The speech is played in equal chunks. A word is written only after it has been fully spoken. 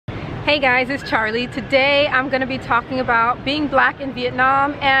Hey guys, it's Charlie. Today I'm going to be talking about being black in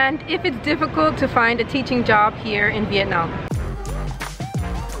Vietnam and if it's difficult to find a teaching job here in Vietnam.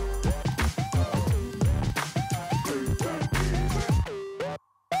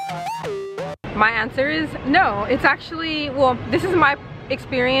 My answer is no. It's actually, well, this is my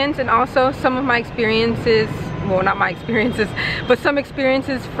experience and also some of my experiences, well, not my experiences, but some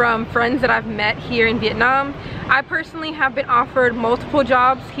experiences from friends that I've met here in Vietnam. I personally have been offered multiple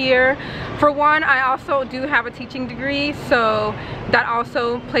jobs here. For one, I also do have a teaching degree, so that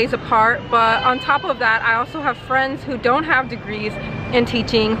also plays a part. But on top of that, I also have friends who don't have degrees in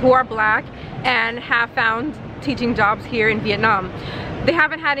teaching, who are black, and have found teaching jobs here in Vietnam. They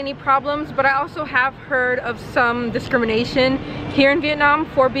haven't had any problems, but I also have heard of some discrimination here in Vietnam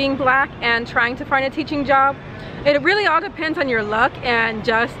for being black and trying to find a teaching job. It really all depends on your luck and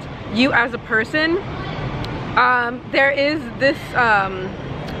just you as a person. There is this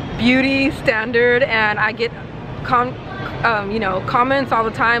beauty standard, and I get comments all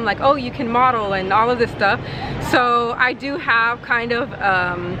the time like, oh, you can model and all of this stuff. So I do have kind of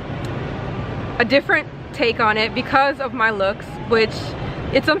a different take on it because of my looks, which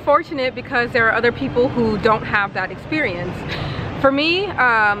it's unfortunate because there are other people who don't have that experience. For me,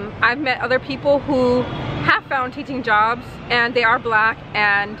 I've met other people who have found teaching jobs and they are black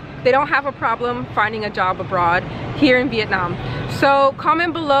and they don't have a problem finding a job abroad here in Vietnam. So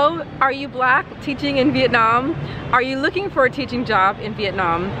comment below, are you black teaching in Vietnam? Are you looking for a teaching job in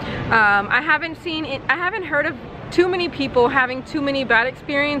Vietnam? I haven't heard of too many people having too many bad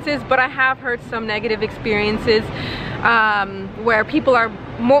experiences, but I have heard some negative experiences where people are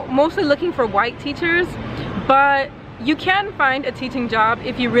mostly looking for white teachers. But you can find a teaching job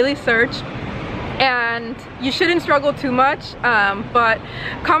if you really search, and you shouldn't struggle too much. But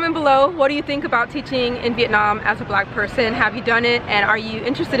comment below, what do you think about teaching in Vietnam as a black person? Have you done it, and are you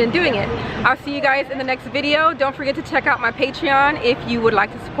interested in doing it? I'll see you guys in the next video. Don't forget to check out my Patreon if you would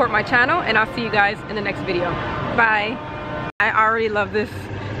like to support my channel, and I'll see you guys in the next video. Bye. I already love this,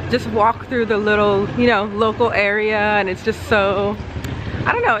 just walk through the little, local area, and it's just so,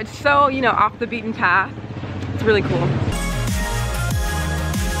 I don't know, it's so, off the beaten path. It's really cool.